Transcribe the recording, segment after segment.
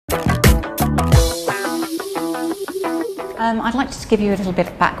I'd like to give you a little bit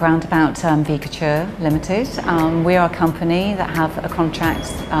of background about VCouture Limited. We are a company that have a contract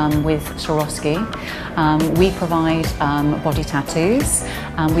with Swarovski. We provide body tattoos.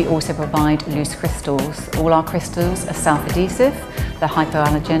 We also provide loose crystals. All our crystals are self-adhesive, they're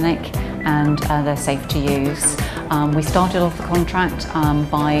hypoallergenic, and they're safe to use. We started off the contract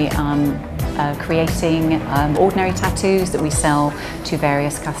by creating ordinary tattoos that we sell to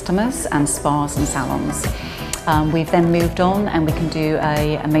various customers and spas and salons. We've then moved on and we can do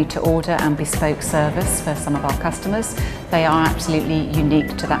a made-to-order and bespoke service for some of our customers. They are absolutely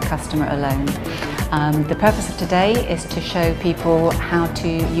unique to that customer alone. The purpose of today is to show people how to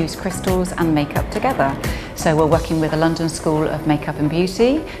use crystals and makeup together. So we're working with the London School of Makeup and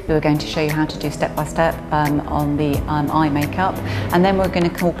Beauty, who are going to show you how to do step-by-step on the eye makeup, and then we're going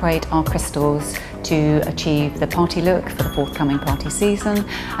to incorporate our crystals to achieve the party look for the forthcoming party season,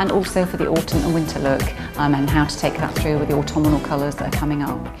 and also for the autumn and winter look, and how to take that through with the autumnal colours that are coming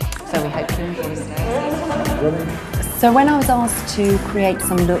up. So we hope you enjoy today. So when I was asked to create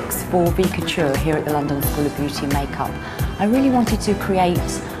some looks for VCouture here at the London School of Beauty and Makeup, I really wanted to create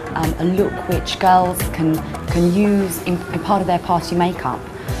a look which girls can use in part of their party makeup.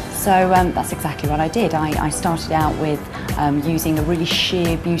 So that's exactly what I did. I started out with using a really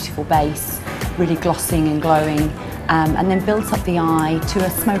sheer, beautiful base, really glossing and glowing, and then built up the eye to a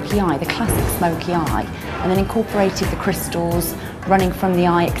smoky eye, the classic smoky eye, and then incorporated the crystals running from the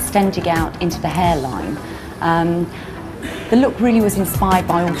eye, extending out into the hairline. The look really was inspired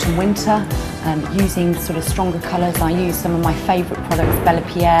by autumn-winter, using sort of stronger colours. I used some of my favourite products, Bella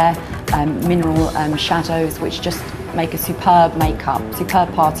Pierre, mineral shadows, which just make a superb makeup,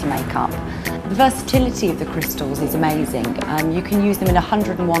 superb party makeup. The versatility of the crystals is amazing. You can use them in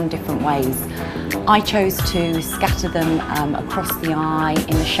 101 different ways. I chose to scatter them across the eye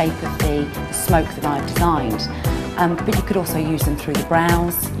in the shape of the smoke that I've designed. But you could also use them through the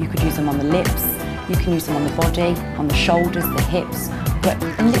brows, you could use them on the lips, you can use them on the body, on the shoulders, the hips, but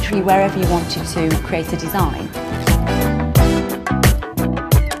literally wherever you wanted to create a design.